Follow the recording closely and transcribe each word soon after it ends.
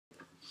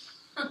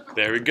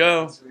There we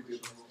go.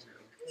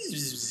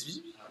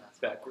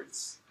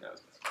 Backwards.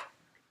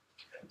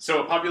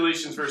 So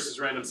populations versus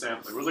random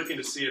sampling. We're looking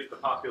to see if the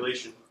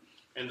population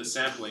and the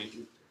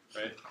sampling,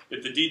 right,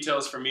 if the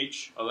details from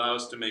each allow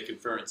us to make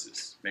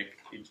inferences, make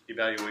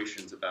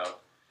evaluations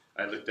about,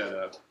 I looked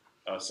at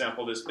a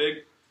sample this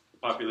big, the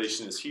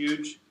population is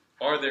huge,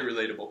 are they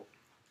relatable?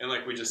 And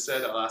like we just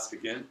said, I'll ask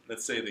again,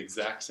 let's say the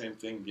exact same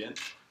thing again.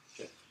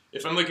 Okay.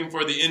 If I'm looking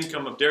for the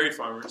income of dairy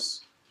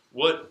farmers,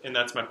 and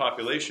that's my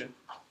population,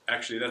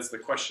 actually that's the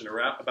question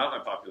about my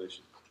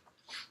population,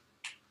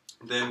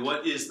 then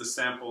what is the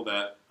sample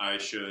that I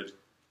should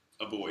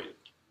avoid?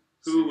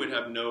 Who would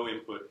have no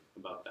input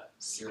about that?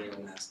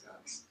 Cereal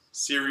mascots.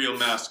 Cereal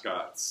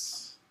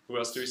mascots. Who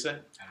else do we say?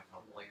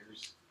 NFL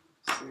players.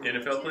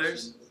 NFL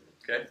players?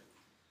 Okay.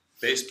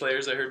 Bass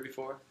players I heard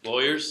before.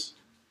 Lawyers?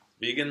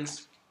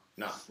 Vegans?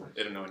 No,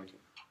 they don't know anything.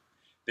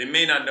 They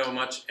may not know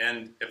much,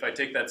 and if I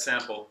take that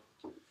sample,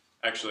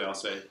 actually I'll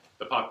say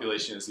the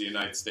population is the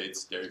United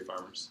States dairy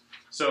farmers.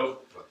 So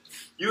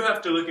you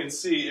have to look and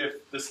see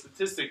if the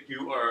statistic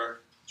you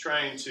are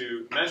trying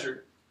to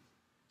measure,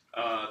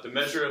 the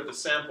measure of the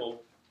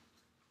sample,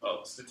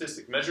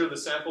 measure of the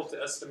sample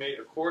to estimate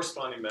a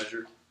corresponding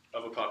measure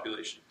of a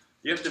population.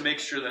 You have to make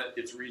sure that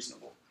it's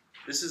reasonable.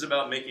 This is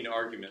about making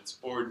arguments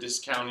or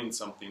discounting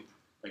something,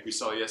 like we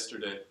saw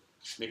yesterday.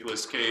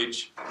 Nicolas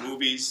Cage,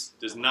 movies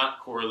does not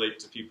correlate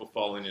to people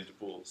falling into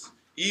pools.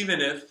 Even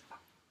if,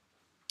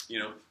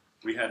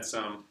 we had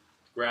some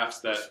graphs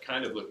that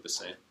kind of look the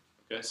same.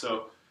 Okay,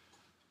 so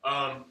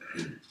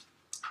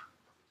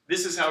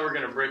this is how we're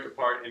going to break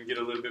apart and get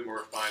a little bit more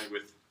refined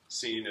with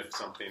seeing if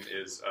something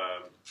is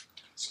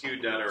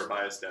skewed data or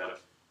biased data.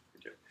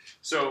 Okay.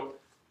 So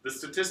the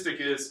statistic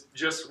is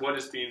just what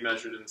is being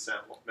measured in the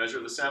sample. Measure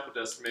the sample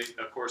to estimate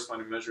a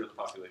corresponding measure of the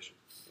population.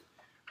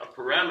 A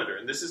parameter,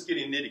 and this is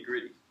getting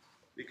nitty-gritty,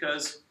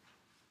 because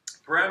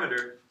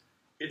parameter,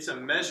 it's a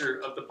measure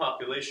of the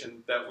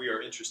population that we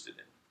are interested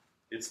in.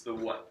 It's the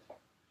what.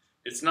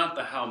 It's not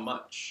the how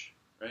much,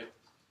 right?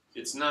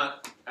 It's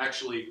not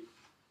actually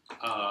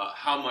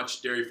how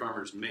much dairy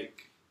farmers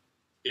make.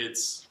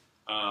 It's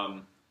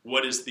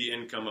what is the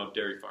income of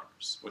dairy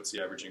farmers? What's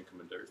the average income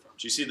of dairy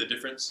farmers? You see the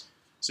difference?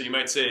 So you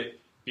might say,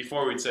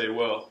 before we'd say,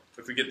 well,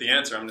 if we get the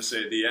answer, I'm going to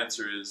say the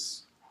answer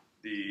is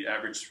the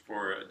average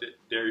for a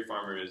dairy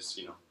farmer is,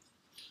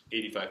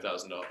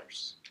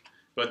 $85,000.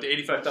 But the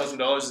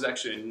 $85,000 is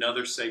actually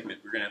another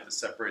segment. We're going to have to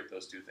separate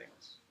those two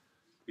things.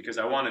 Because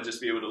I want to just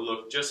be able to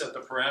look just at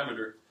the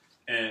parameter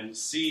and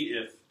see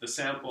if the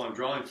sample I'm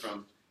drawing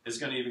from is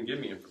going to even give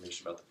me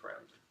information about the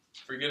parameter.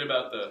 Forget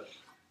about the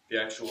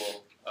actual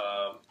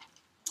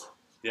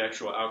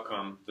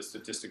outcome, the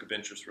statistic of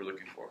interest we're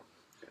looking for.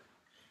 Okay.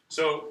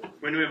 So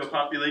when we have a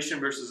population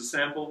versus a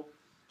sample,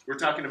 we're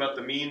talking about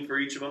the mean for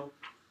each of them.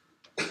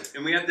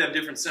 And we have to have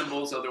different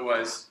symbols,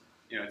 otherwise,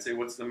 I'd say,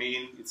 what's the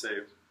mean? You'd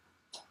say,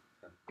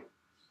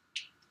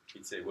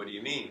 what do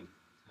you mean?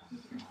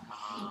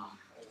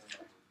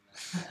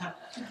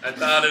 I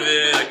thought of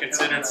it, I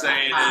considered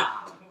saying it,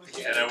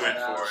 and I went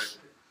for it.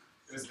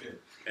 It was good.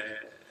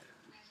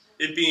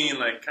 It being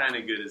kind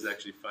of good is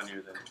actually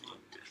funnier than it being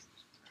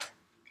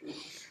good.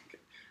 Okay.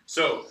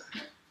 So,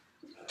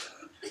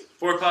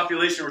 for a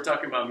population, we're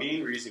talking about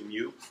mean, we're using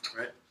mu,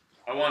 right?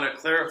 I want to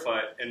clarify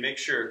it and make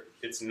sure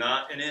it's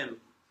not an M.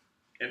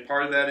 And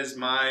part of that is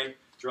my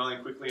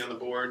drawing quickly on the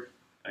board.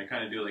 I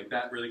kind of do like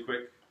that really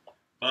quick.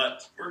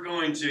 But we're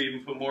going to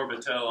even put more of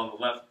a tail on the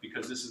left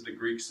because this is the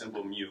Greek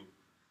symbol mu.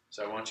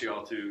 So I want you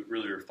all to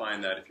really refine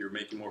that. If you're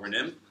making more of an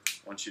M,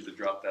 I want you to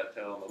drop that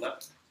tail on the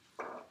left.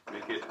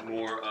 Make it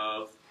more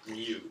of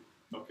mu.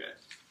 Okay.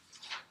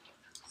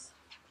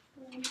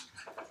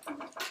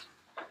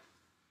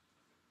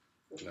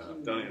 No,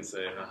 don't even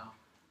say it, huh?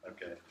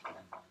 Okay.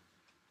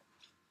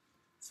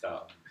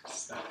 Stop.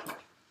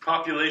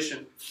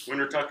 Population, when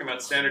we're talking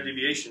about standard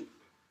deviation,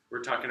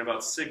 we're talking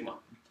about sigma.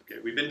 Okay,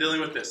 we've been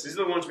dealing with this. These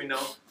are the ones we know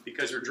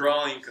because we're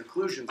drawing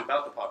conclusions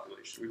about the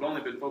population. We've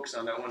only been focused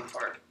on that one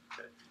part.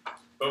 Okay.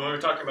 But when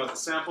we're talking about the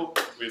sample,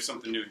 we have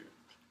something new here.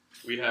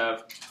 We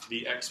have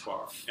the X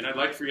bar. And I'd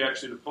like for you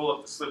actually to pull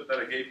up the slip that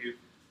I gave you.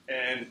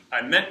 And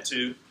I meant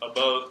to,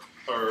 above,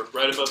 or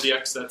right above the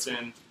X that's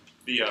in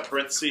the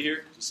parenthesis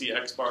here, you see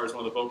X bar is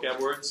one of the vocab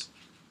words.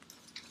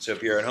 So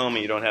if you're at home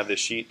and you don't have this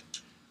sheet,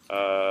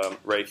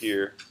 right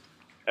here,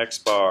 X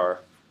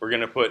bar, we're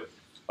going to put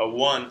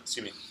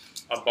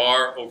a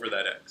bar over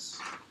that X.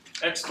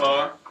 X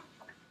bar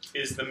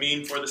is the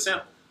mean for the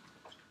sample.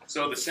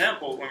 So the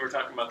sample, when we're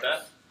talking about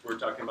that, we're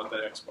talking about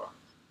that X bar.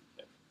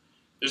 Okay.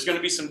 There's going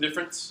to be some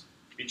difference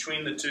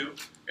between the two,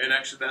 and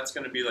actually that's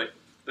going to be like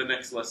the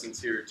next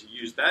lessons here to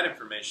use that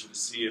information to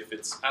see if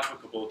it's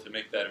applicable to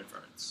make that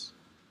inference.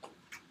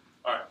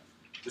 All right,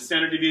 the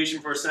standard deviation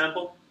for a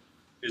sample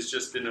is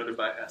just denoted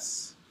by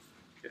S.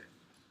 Okay,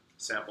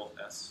 sample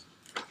S.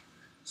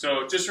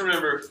 So just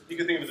remember, you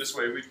can think of it this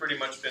way: we've pretty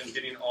much been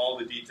getting all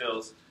the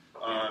details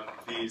on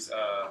these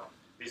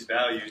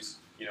values,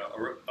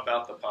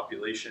 about the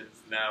population.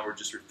 Now we're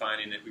just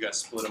refining it. We got to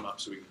split them up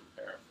so we can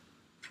compare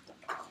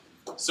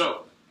them.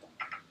 So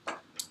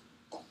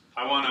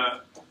I want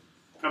to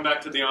come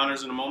back to the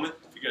honors in a moment.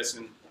 If you guys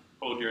can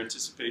hold your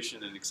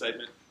anticipation and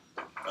excitement.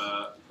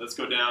 Let's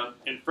go down.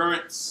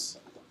 Inference.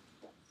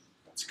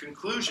 It's a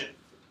conclusion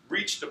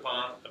reached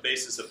upon a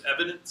basis of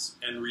evidence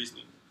and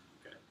reasoning.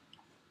 Okay.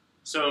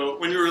 So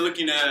when you were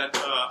looking at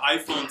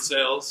iPhone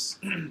sales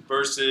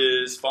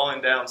versus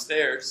falling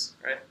downstairs,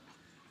 right?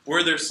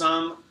 Were there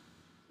some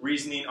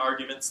reasoning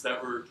arguments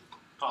that were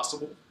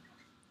possible,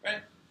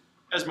 right?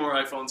 As more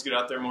iPhones get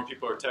out there, more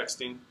people are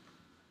texting,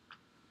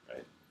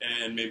 right?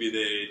 And maybe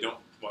they don't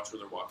watch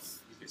where they're walking.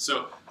 Okay.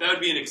 So that would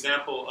be an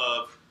example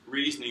of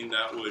reasoning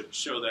that would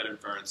show that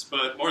inference.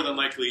 But more than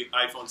likely,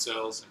 iPhone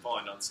sales and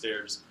falling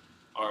downstairs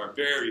are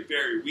very,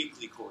 very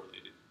weakly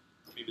correlated.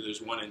 Maybe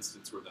there's one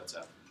instance where that's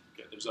happened.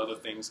 Okay. There's other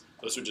things.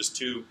 Those are just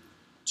two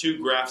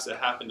graphs that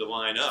happen to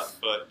line up,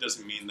 but it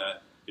doesn't mean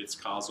that it's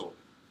causal.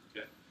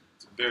 Okay.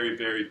 It's a very,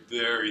 very,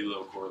 very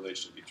low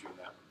correlation between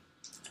that.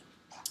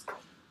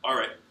 All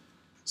right.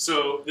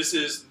 So this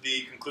is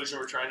the conclusion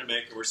we're trying to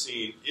make, and we're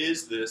seeing,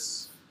 is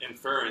this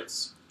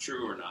inference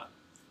true or not?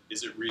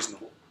 Is it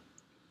reasonable?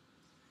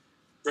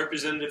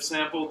 Representative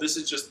sample, this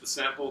is just the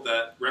sample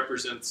that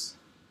represents,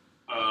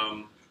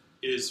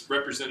 is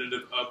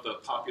representative of the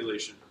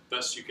population.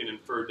 Thus, you can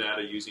infer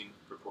data using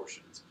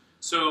proportions.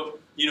 So,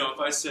 you know, if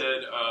I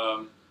said,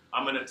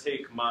 I'm going to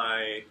take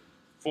my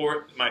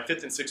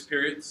fifth and sixth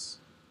periods,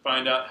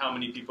 find out how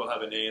many people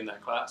have an A in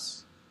that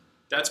class,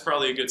 that's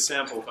probably a good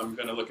sample if I'm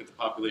going to look at the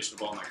population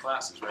of all my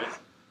classes, right?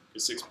 The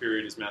sixth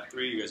period is Math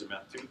 3, you guys are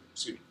Math 2.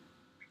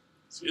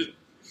 Excuse me.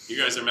 You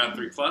guys are Math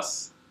 3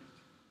 plus.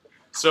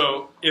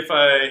 So if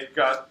I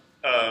got,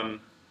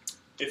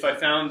 if I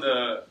found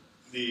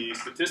the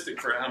statistic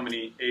for how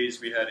many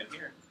A's we had in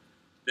here,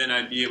 then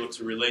I'd be able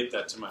to relate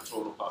that to my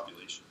total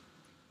population.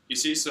 You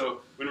see,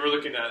 so when we're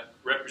looking at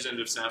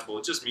representative sample,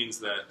 it just means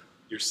that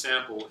your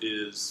sample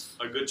is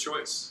a good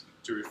choice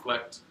to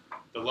reflect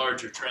the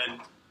larger trend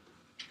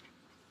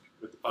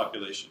with the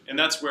population. And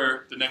that's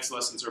where the next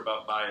lessons are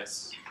about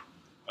bias,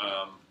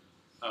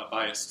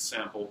 biased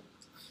sample.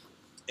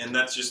 And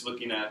that's just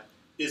looking at,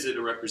 is it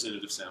a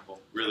representative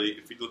sample? Really,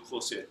 if you look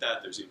closely at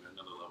that, there's even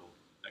another level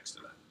next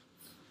to that.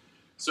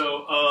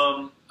 So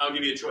I'll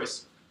give you a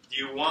choice. Do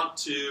you want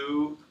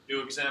to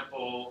do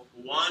example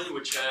 1,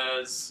 which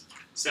has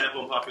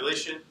sample and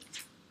population,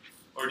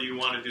 or do you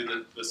want to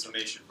do the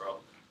summation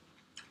problem?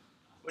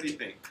 What do you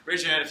think?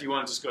 Raise your hand if you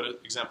want to just go to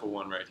example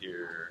 1 right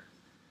here.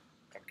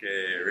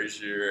 Okay,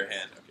 raise your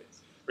hand. Okay.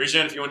 Raise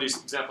your hand if you want to do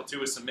example 2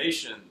 with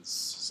summations.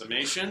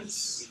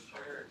 Summations?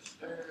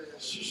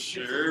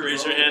 Sure.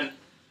 Raise your hand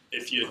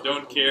if you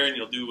don't care and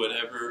you'll do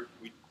whatever.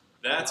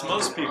 That's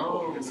most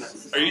people.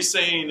 Are you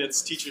saying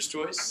it's teacher's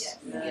choice?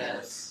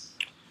 Yes.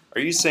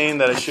 Are you saying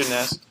that I shouldn't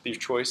ask your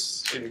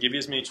choice and give you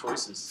as many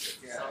choices?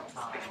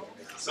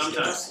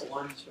 Sometimes.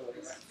 One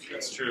choice.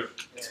 That's true.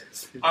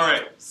 All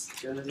right.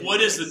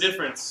 What is the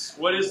difference?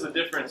 What is the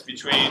difference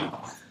between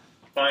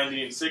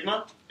finding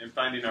sigma and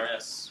finding our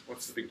S?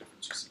 What's the big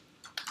difference you see?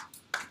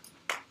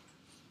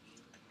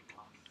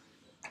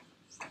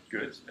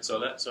 Good. I saw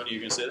that. Sonia, you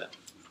going to say that?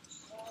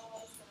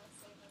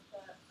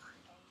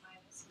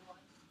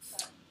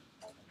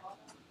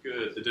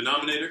 Good. The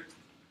denominator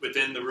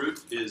within the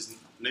root is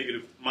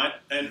negative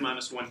n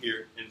minus 1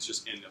 here, and it's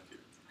just n up here.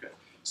 Okay.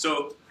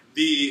 So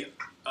the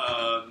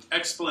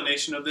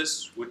explanation of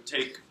this would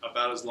take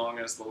about as long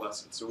as the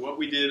lesson. So what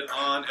we did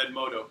on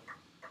Edmodo,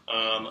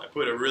 I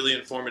put a really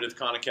informative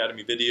Khan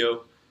Academy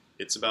video.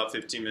 It's about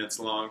 15 minutes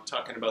long,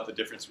 talking about the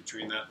difference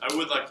between that. I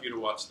would like you to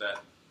watch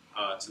that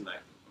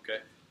tonight. Okay.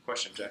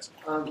 Question, Jackson.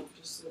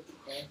 Just to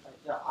clarify,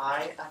 the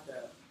I at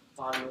the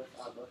bottom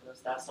of both of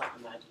those, that's not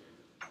imaginary.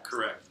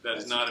 Correct. That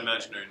is not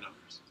imaginary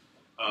numbers.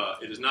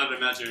 It is not an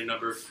imaginary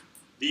number.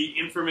 The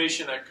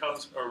information that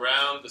comes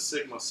around the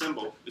sigma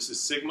symbol, this is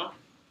sigma.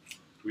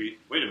 Wait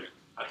a minute.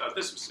 I thought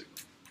this was sigma.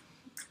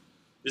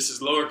 This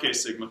is lowercase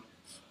sigma.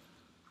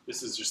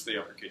 This is just the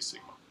uppercase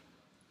sigma.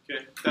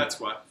 Okay,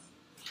 that's why.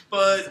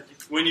 But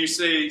when you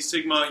say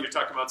sigma, you're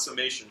talking about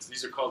summations.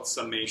 These are called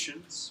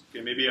summations.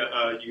 Okay, maybe you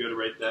got to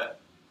write that.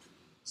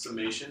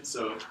 Summation.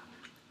 So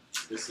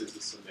this is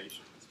the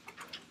summation.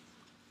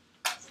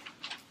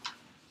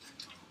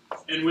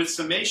 And with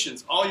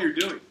summations, all you're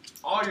doing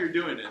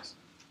is,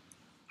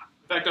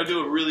 in fact, I'll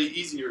do an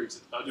easy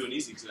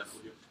example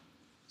here.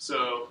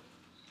 So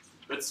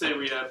let's say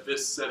we have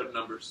this set of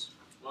numbers.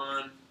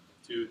 1,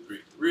 2, 3.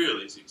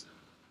 Real easy example.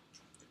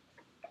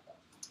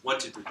 1,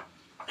 2, 3.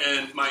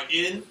 And my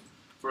in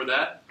for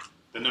that,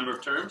 the number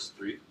of terms,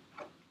 3.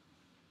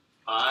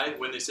 I,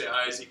 when they say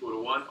I is equal to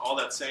 1, all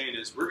that's saying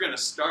is we're going to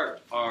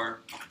start our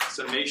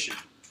summation.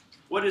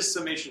 What does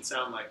summation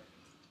sound like?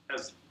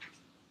 Has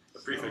the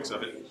prefix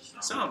of it.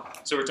 Sum.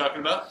 So we're talking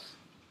about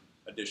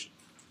addition.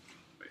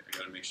 Wait, I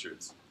got to make sure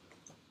it's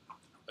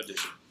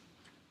addition.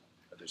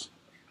 Addition.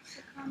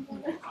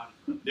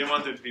 They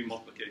want there to be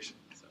multiplication.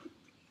 So.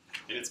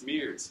 And it's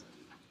mirrored.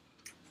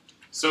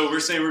 So we're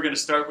saying we're going to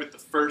start with the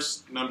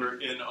first number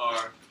in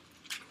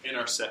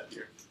our set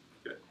here.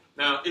 Good.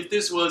 Now, if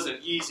this was an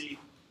easy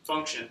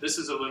function, this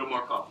is a little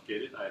more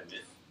complicated, I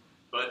admit.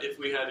 But if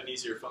we had an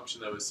easier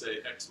function that would say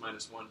x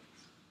minus 1,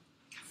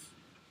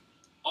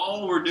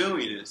 all we're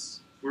doing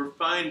is we're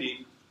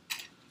finding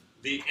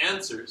the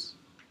answers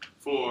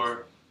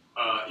for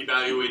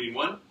evaluating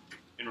 1,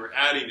 and we're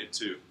adding it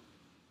to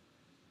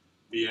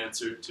the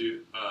answer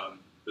to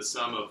the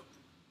sum of,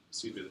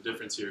 excuse me, the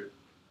difference here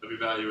of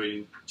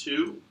evaluating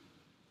 2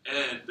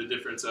 and the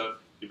difference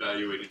of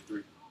evaluating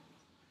 3.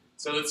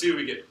 So let's see what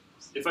we get.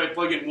 If I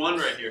plug in 1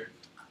 right here,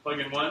 plug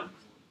in 1,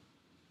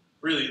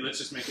 really, let's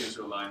just make it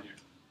into a line here.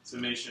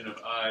 Summation of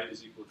I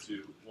is equal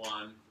to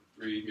 1,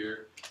 3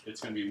 here.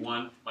 It's going to be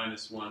 1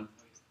 minus 1.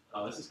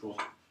 Oh, this is cool.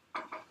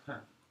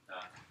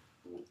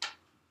 Cool.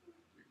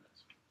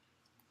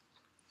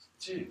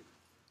 2.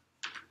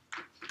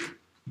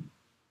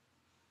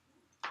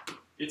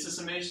 It's a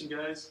summation,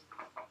 guys.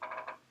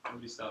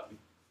 Nobody stop me.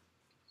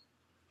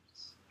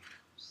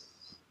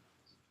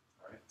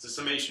 All right, it's a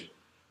summation.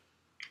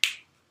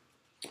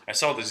 I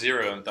saw the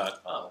 0 and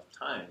thought, oh,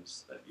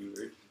 times that you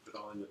were put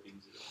all in the being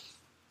 0.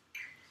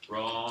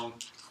 Wrong.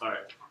 All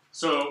right.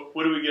 So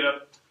what do we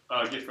get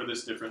for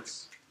this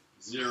difference?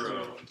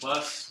 0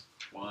 plus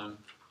 1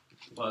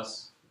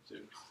 plus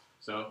 2.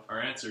 So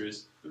our answer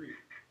is 3.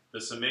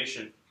 The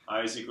summation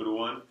I is equal to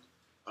 1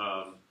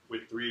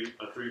 with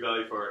a 3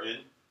 value for our n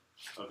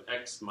of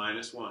x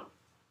minus 1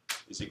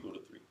 is equal to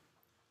 3.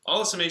 All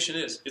the summation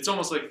is, it's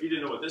almost like if you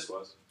didn't know what this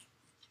was.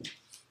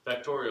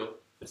 Factorial.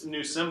 It's a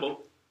new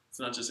symbol. It's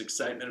not just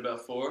excitement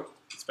about 4,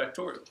 it's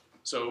factorial.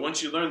 So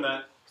once you learn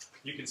that,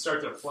 you can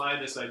start to apply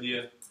this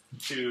idea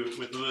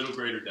with a little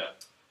greater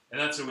depth. And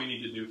that's what we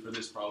need to do for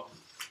this problem.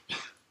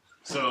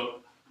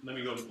 So let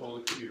me go and pull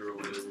the computer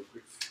over there real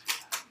quick.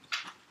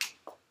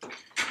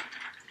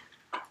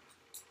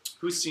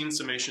 Who's seen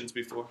summations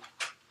before?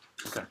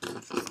 Okay.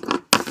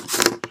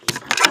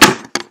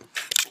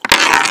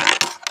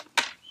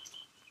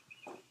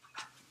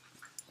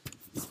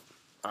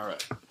 All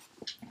right.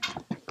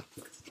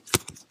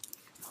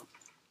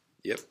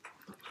 Yep,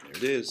 there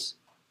it is.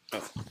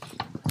 Oh.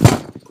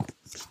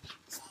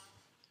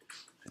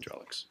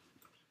 Hydraulics.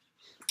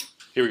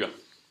 Here we go.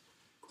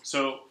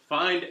 So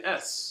find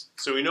S.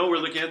 So we know we're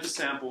looking at the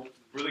sample.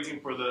 We're looking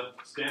for the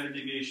standard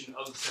deviation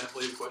of the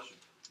sample of question.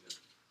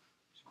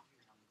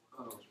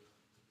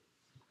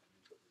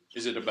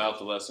 Is it about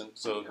the lesson?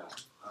 So yeah,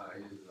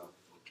 it is about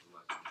the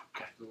lesson.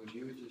 Okay. So when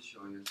you were just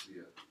showing us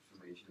the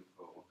summation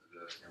for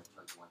the sample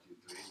size 1,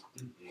 2,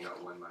 3, and you got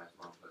 1 minus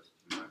 1 plus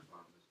 2 minus 1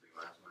 plus 3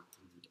 minus 1.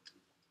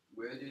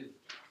 Where did,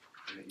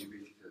 and you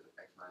basically said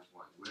x minus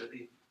 1, where did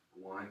the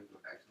 1 from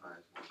x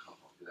minus 1 come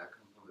from? Did that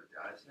come from the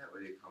data set, or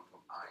did it come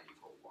from I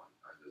equal 1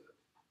 under the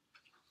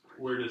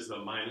summation? where does the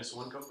minus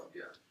 1 come from?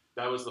 Yeah.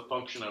 That was the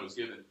function I was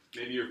given.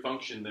 Maybe your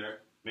function there,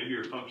 maybe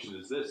your function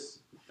is this,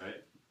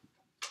 right?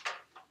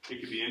 It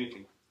could be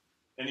anything.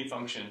 Any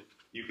function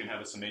you can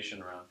have a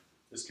summation around.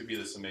 This could be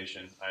the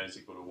summation, I is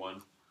equal to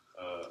 1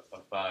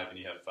 of 5, and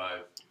you have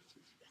five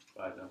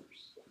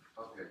numbers.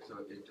 Okay, so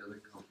it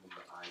doesn't come from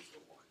the I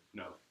equal 1.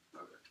 No.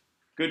 Okay.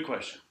 Good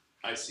question.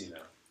 I see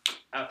now.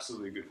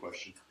 Absolutely good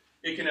question.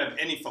 It can have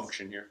any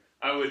function here.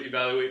 I would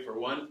evaluate for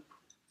 1,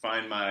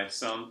 find my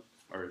sum,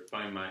 or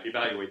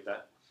evaluate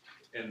that,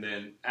 and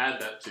then add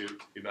that to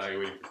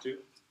evaluating for 2,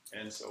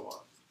 and so on.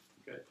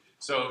 Okay.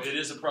 So it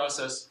is a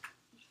process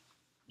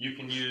you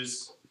can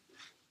use.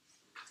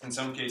 In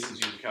some cases,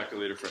 use a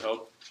calculator for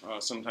help.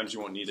 Sometimes you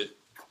won't need it.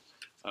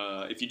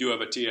 If you do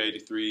have a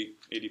TI-83,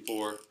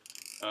 84,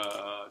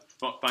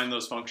 find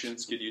those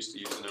functions, get used to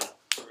using them.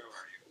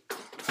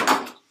 Where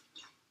are you?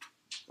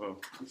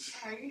 Whoa.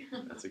 Sorry.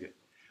 That's okay.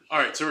 All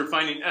right, so we're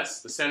finding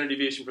S, the standard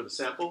deviation for the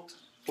sample,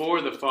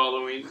 for the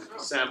following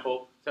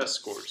sample test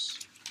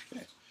scores.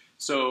 Okay.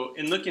 So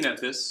in looking at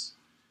this,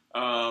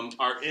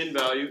 our n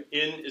value,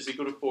 n is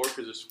equal to 4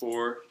 because there's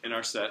 4 in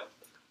our set.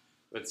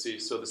 Let's see,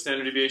 so the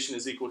standard deviation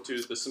is equal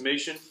to the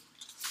summation,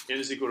 n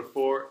is equal to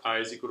 4, I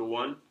is equal to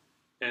 1.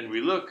 And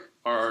we look,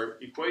 our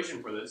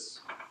equation for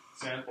this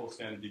sample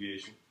standard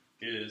deviation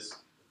is,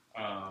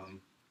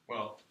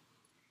 well,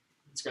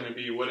 it's going to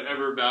be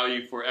whatever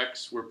value for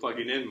x we're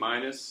plugging in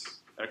minus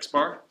x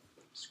bar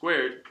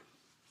squared,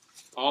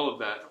 all of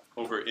that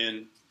over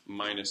n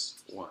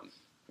minus 1.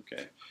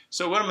 Okay,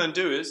 so what I'm going to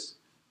do is,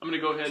 I'm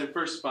going to go ahead and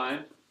first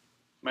find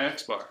my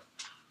x bar.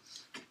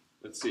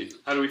 Let's see,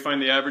 how do we find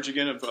the average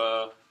again of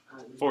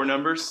 4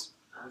 numbers?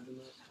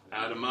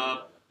 Add them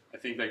up. I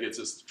think that gets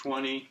us to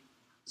 20.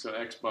 So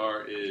x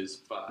bar is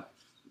 5.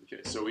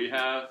 Okay, so we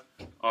have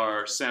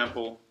our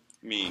sample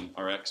mean,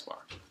 our x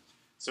bar.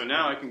 So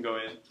now I can go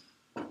in.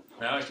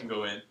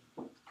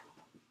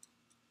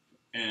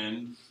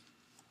 And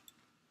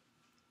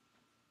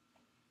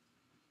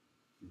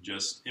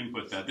just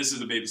input that. This is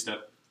the baby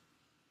step.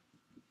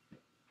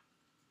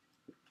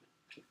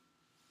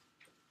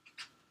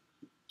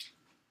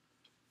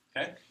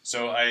 Okay,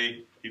 so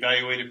I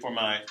evaluated for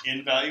my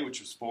n value,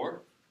 which was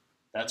 4.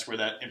 That's where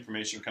that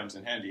information comes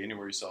in handy.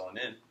 Anywhere you saw an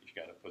n, you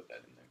got to put that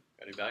in there.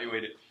 Got to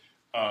evaluate it.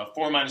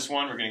 4 minus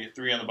 1, we're going to get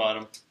 3 on the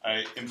bottom.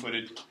 I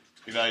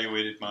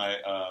evaluated my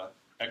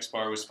x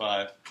bar was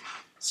 5.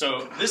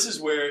 So this is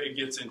where it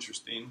gets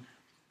interesting.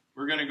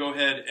 we're going to go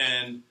ahead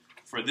and,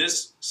 for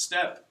this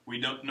step, we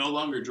don't no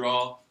longer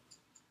draw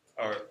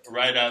or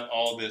write out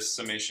all this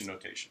summation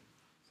notation.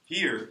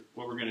 Here,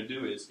 what we're going to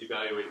do is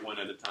evaluate one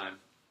at a time.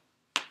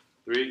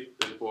 3,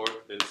 then 4,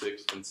 then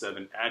 6, then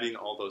 7, adding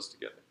all those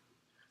together.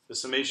 The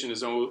summation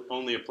is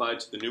only applied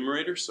to the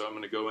numerator, so I'm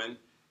going to go in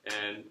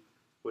and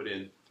put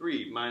in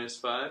 3 minus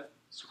 5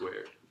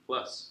 squared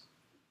plus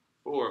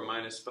 4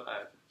 minus 5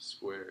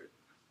 squared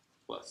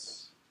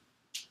plus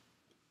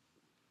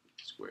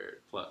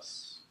squared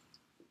plus.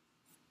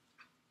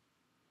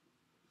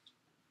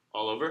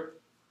 All over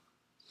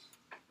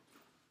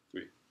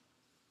 3.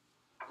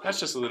 That's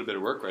just a little bit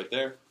of work right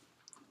there.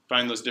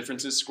 Find those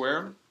differences,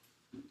 square them.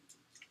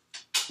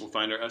 We'll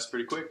find our S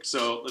pretty quick.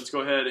 So let's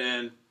go ahead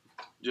and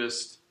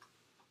just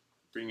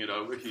bring it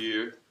over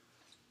here.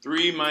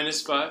 3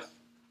 minus 5,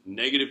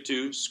 negative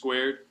 2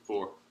 squared,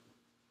 4,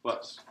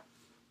 plus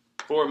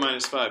 4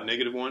 minus 5,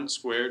 negative 1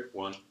 squared,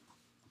 1.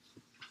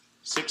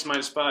 6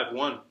 minus 5,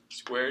 1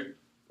 squared,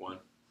 1.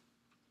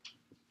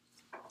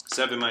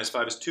 7 minus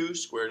 5 is 2,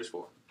 squared is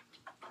 4,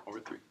 over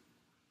 3.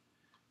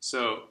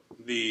 So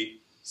the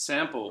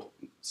sample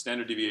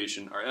standard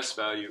deviation, our S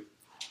value,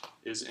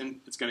 it's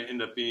going to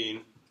end up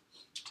being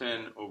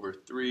 10 over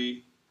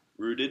 3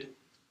 rooted.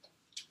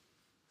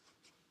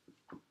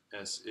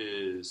 S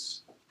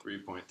is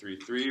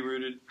 3.33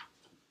 rooted.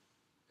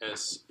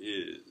 S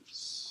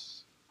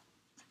is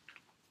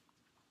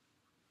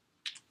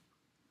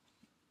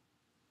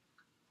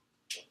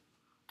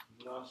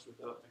lost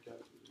without my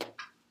calculator.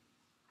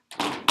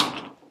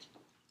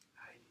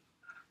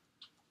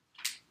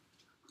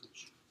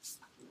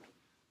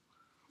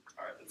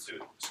 All right, let's do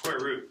it. Square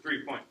root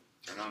 3 point.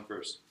 Turn on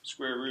first.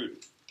 Square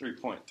root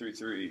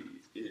 3.33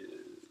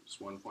 is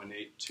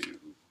 1.82.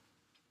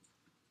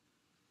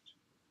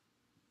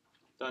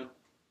 Done.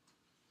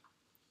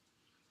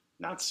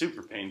 Not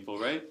super painful,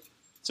 right?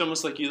 It's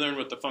almost like you learn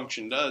what the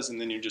function does, and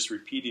then you're just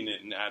repeating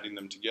it and adding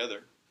them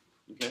together.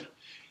 Okay.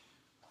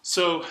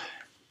 So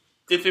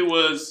if it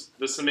was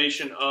the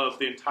summation of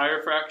the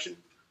entire fraction,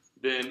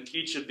 then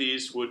each of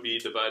these would be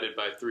divided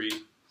by 3,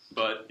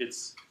 but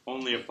it's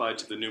only applied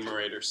to the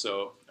numerator,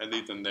 so I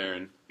leave them there,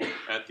 and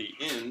at the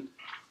end,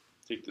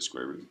 take the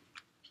square root.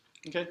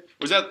 Okay?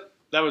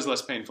 That was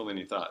less painful than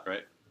you thought,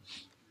 right?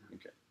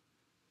 Okay.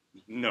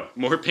 No,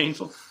 more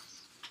painful?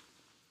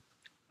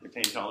 Your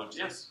pain tolerance?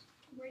 Yes.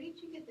 Where did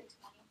you get the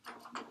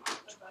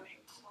 20 from?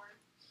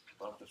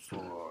 Above the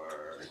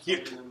 4.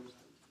 Here.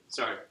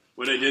 Sorry.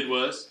 What I did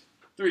was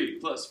 3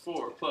 plus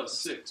 4 plus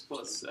 6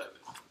 plus 7.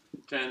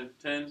 10,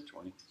 10,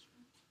 20.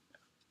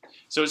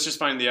 So it's just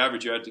finding the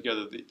average. You add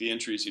together the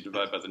entries, you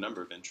divide by the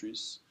number of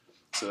entries.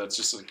 So that's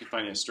just like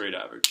finding a straight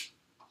average.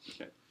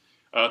 Okay.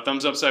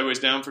 Thumbs up, sideways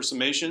down for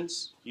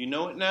summations. You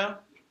know it now?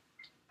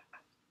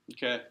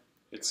 Okay.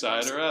 It's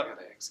side or up.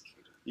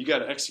 You got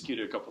to execute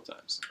it a couple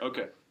times.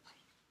 Okay.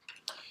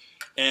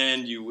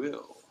 And you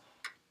will.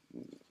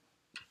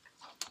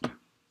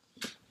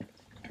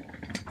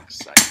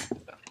 Excited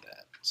about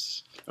that.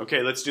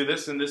 Okay, let's do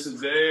this. And this is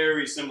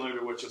very similar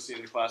to what you'll see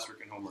in the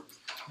classwork and homework.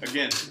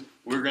 Again,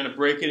 we're going to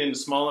break it into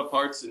smaller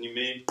parts than you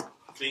may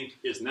think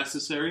is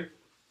necessary.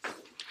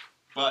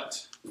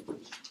 But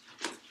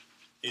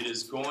it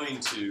is going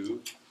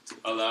to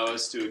allow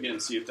us to, again,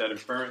 see if that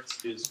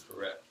inference is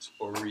correct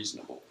or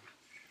reasonable.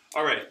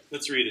 All right,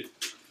 let's read it.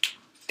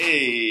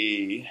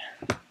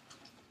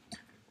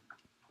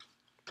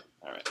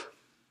 All right,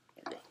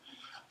 there we go.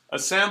 A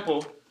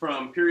sample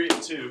from period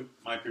 2,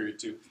 my period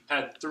 2,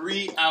 had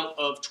 3 out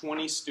of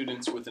 20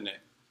 students with an A.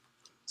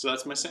 So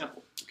that's my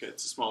sample. Okay,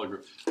 it's a smaller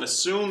group.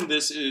 Assume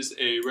this is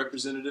a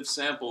representative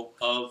sample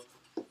of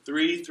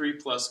 3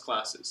 3+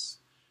 classes.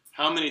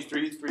 How many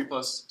 3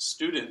 3+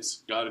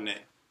 students got an A?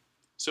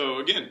 So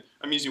again,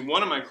 I'm using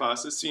one of my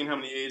classes, seeing how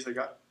many A's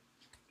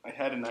I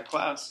had in that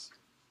class,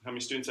 how many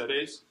students had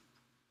A's.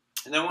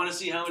 And I want to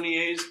see how many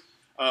A's,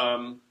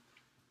 I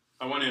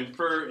want to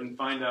infer and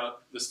find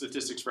out the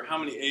statistics for how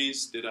many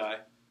A's did I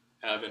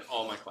have in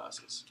all my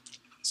classes.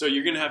 So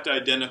you're going to have to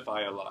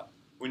identify a lot.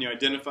 When you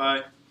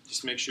identify,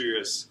 just make sure you're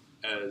as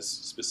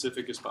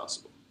specific as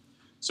possible.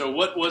 So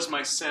what was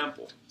my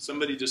sample?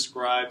 Somebody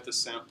describe the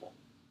sample.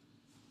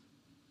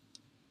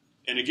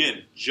 And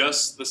again,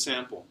 just the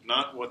sample,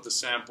 not what the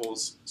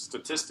sample's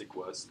statistic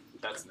was.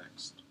 That's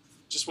next.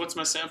 Just what's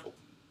my sample?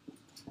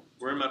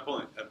 Where am I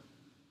pulling?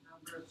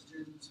 Number of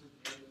students with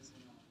A's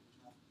and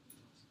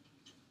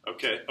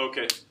Okay.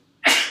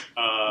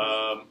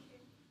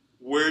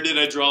 Where did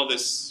I draw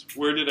this?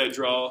 Where did I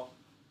draw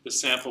the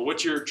sample?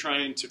 What you're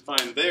trying to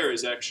find there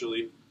is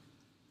actually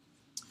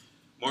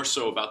more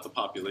so about the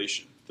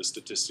population, the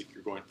statistic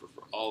you're going for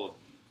all of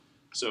them.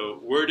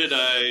 So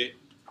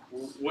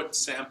what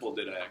sample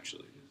did I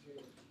actually?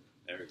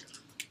 There we go.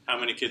 How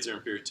many kids are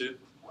in period 2?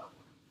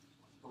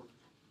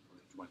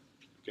 20.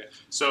 Okay.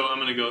 So I'm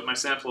going to go, my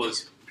sample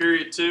is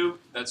period 2,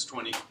 that's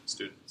 20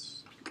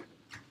 students.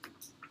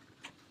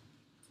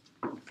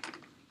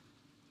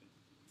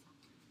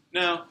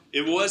 Now,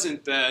 it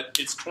wasn't that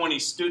it's 20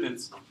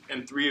 students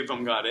and 3 of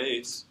them got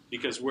A's,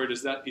 because where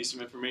does that piece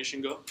of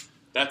information go?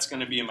 That's going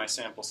to be in my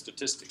sample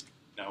statistic.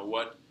 Now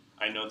what,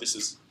 I know this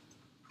is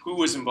who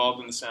was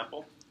involved in the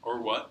sample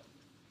or what,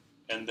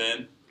 and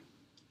then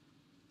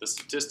the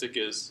statistic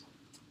is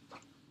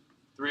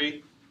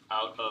 3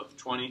 out of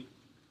 20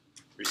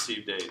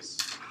 received A's.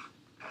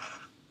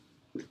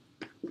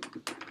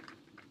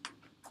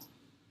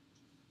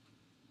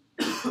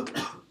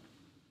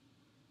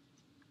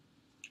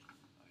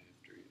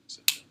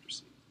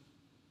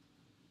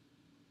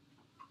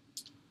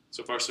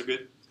 So far, so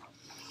good?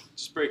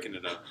 Just breaking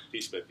it up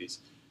piece by piece.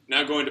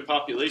 Now going to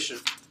population.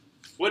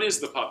 What is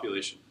the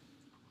population?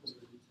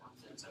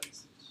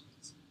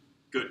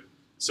 Good.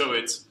 So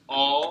it's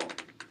all,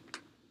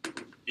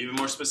 even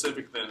more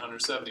specific than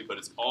 170, but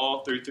it's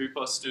all 33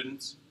 plus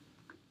students,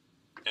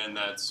 and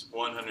that's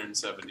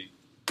 170.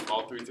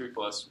 All 33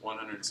 plus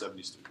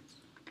 170 students.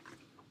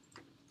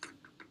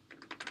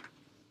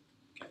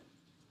 Okay.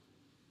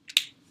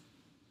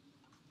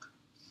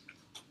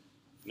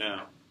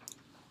 Now,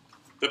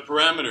 the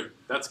parameter,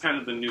 that's kind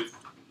of the new,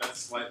 that's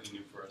slightly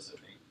new for us, I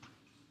think.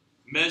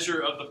 Measure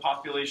of the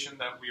population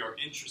that we are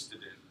interested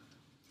in.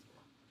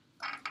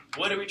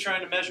 What are we trying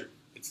to measure?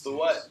 It's the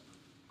what?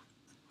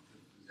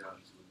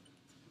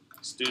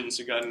 Students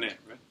who got an A,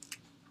 right?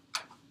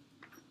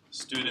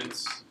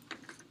 Students,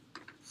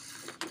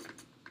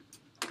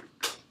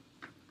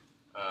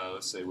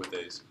 let's say with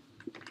A's.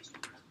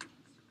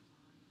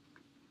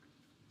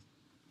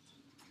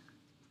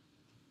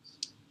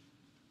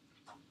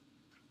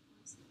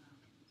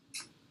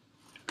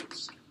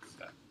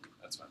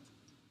 That's fine.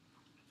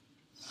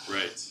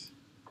 Right.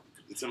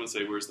 Did someone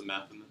say, where's the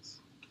math in this?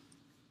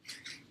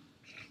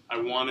 I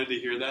wanted to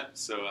hear that,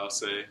 so I'll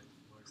say,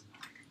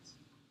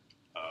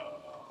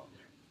 got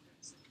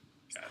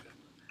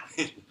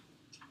it.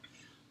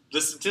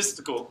 The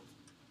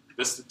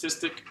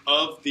statistic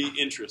of the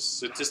interest,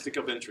 statistic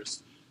of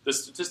interest. The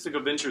statistic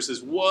of interest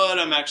is what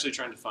I'm actually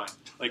trying to find.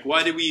 Like,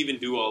 why did we even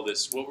do all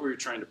this? What were we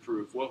trying to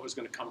prove? What was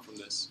going to come from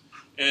this?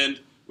 And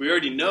we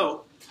already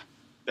know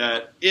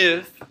that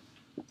if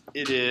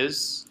it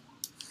is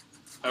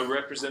a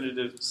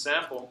representative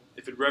sample,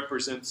 if it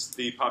represents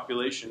the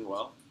population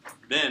well,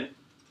 then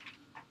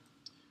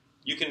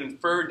you can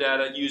infer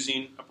data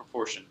using a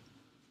proportion.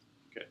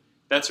 Okay,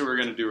 that's what we're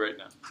going to do right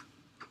now.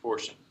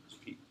 Proportion,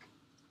 P.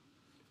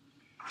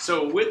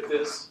 So with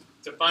this,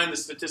 to find the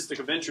statistic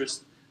of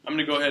interest, I'm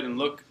going to go ahead and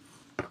look.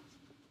 I'm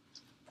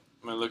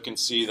going to look and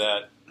see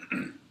that.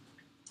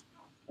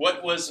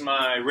 What was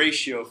my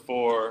ratio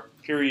for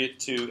period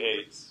 2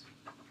 A's?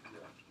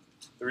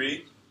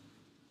 3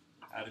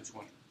 out of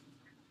 20.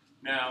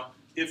 Now,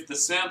 if the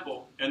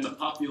sample and the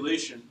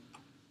population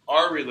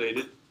are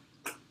related,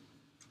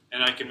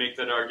 and I can make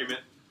that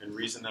argument and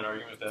reason that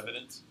argument with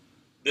evidence,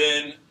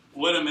 then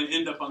what I'm going to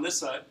end up on this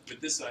side,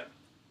 with this side,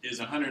 is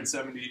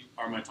 170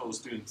 are my total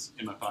students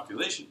in my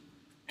population,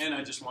 and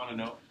I just want to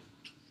know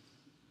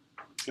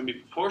it's going to be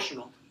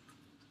proportional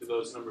to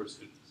those number of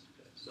students.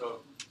 Okay. So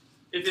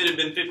if it had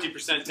been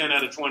 50%, 10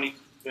 out of 20,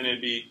 then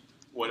it'd be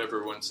whatever,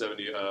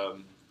 170,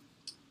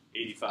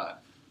 85.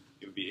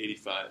 It would be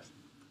 85.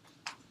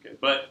 Okay,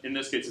 but in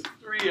this case, it's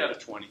 3 out of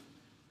 20.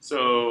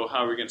 So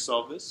how are we going to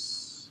solve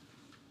this?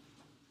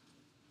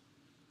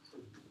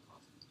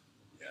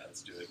 Yeah,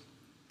 let's do it.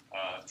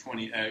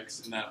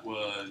 20x, and that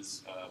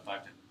was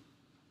 510.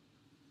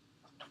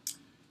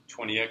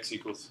 20x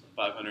equals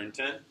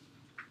 510.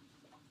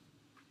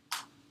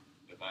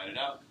 Divide it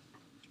out.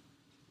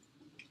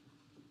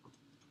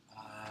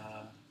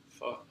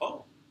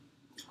 Oh.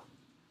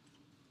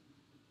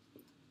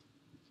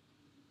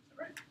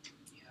 Right.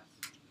 Yeah.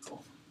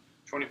 Cool.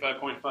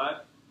 25.5.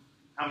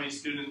 How many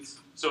students?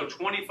 So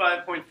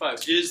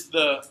 25.5 is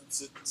the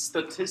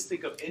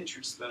statistic of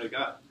interest that I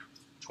got.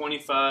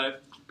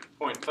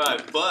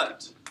 25.5.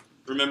 But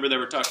remember that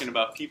we're talking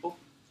about people.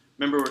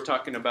 Remember we're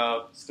talking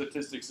about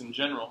statistics in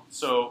general.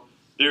 So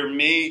you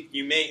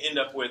may end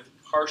up with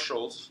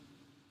partial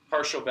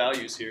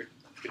values here,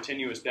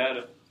 continuous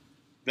data,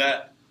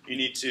 that you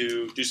need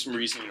to do some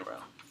reasoning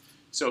around.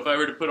 So if I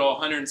were to put all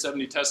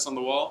 170 tests on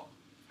the wall,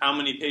 how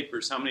many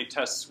papers, how many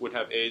tests would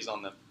have A's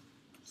on them?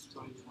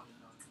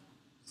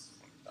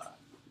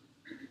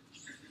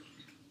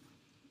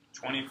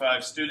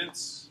 25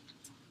 students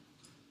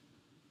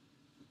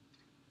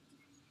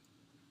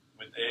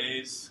with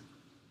A's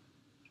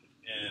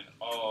in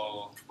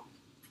all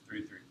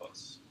 3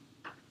 plus.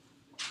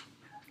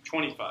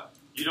 25.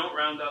 You don't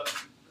round up.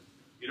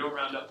 You don't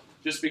round up.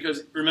 Just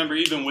because, remember,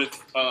 even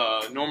with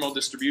normal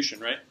distribution,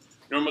 right?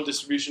 Normal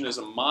distribution is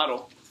a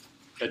model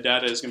that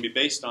data is going to be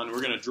based on.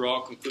 We're going to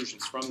draw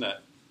conclusions from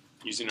that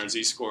using our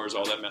z-scores,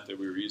 all that method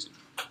we were using,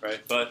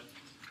 right? But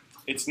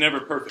it's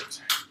never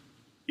perfect.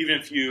 Even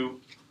if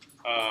you,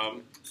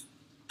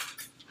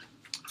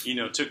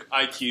 took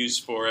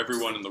IQs for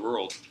everyone in the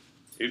world,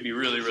 it would be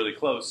really, really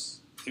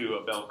close to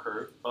a bell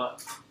curve.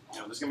 But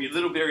there's going to be a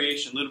little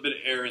variation, a little bit of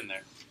error in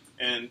there.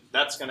 And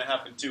that's going to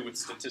happen, too, with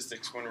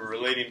statistics when we're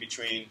relating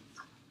between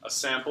a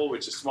sample,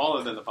 which is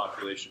smaller than the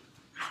population.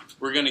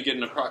 We're going to get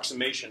an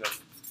approximation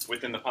of,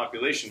 within the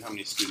population, how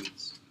many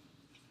students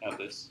have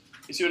this.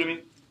 You see what I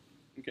mean?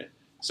 Okay.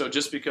 So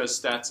just because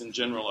stats in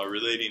general are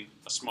relating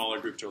a smaller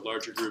group to a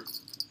larger group,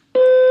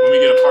 when we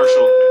get a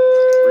partial,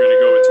 we're going to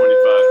go with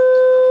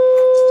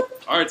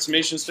 25. All right,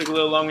 summations took a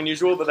little longer than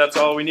usual, but that's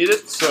all we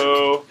needed.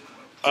 So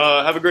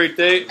have a great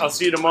day. I'll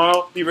see you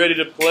tomorrow. Be ready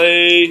to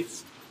play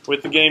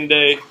with the game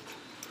day.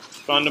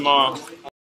 Fun tomorrow.